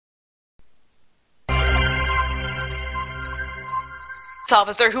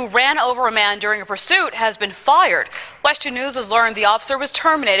Officer who ran over a man during a pursuit has been fired. West 2 News has learned the officer was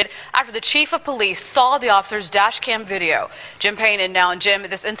terminated after the chief of police saw the officer's dash cam video. Jim Payne in now. And Jim,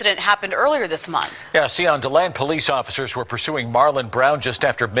 this incident happened earlier this month. Yeah, see, on DeLand, police officers were pursuing Marlon Brown just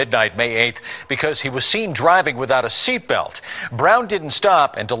after midnight, May 8th, because he was seen driving without a seatbelt. Brown didn't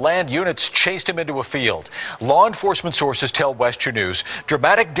stop, and DeLand units chased him into a field. Law enforcement sources tell West 2 News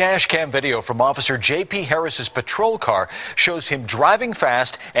dramatic dash cam video from Officer J.P. Harris's patrol car shows him driving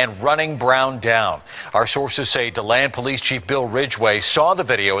fast and running Brown down. Our sources say DeLand Police Chief Bill Ridgway saw the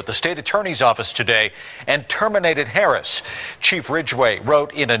video at the state attorney's office today and terminated Harris. Chief Ridgway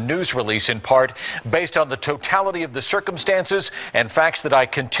wrote in a news release, in part, based on the totality of the circumstances and facts that I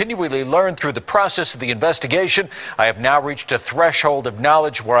continually learn through the process of the investigation, I have now reached a threshold of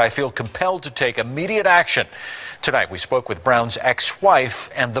knowledge where I feel compelled to take immediate action. Tonight we spoke with Brown's ex-wife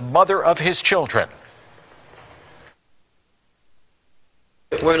and the mother of his children.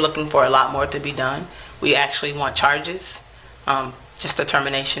 We're looking for a lot more to be done. We actually want charges. Just a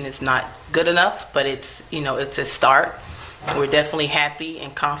termination is not good enough, but it's a start. We're definitely happy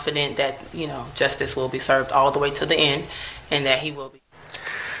and confident that, justice will be served all the way to the end and that he will be.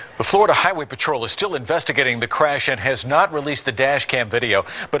 The Florida Highway Patrol is still investigating the crash and has not released the dash cam video,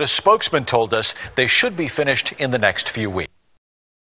 but a spokesman told us they should be finished in the next few weeks.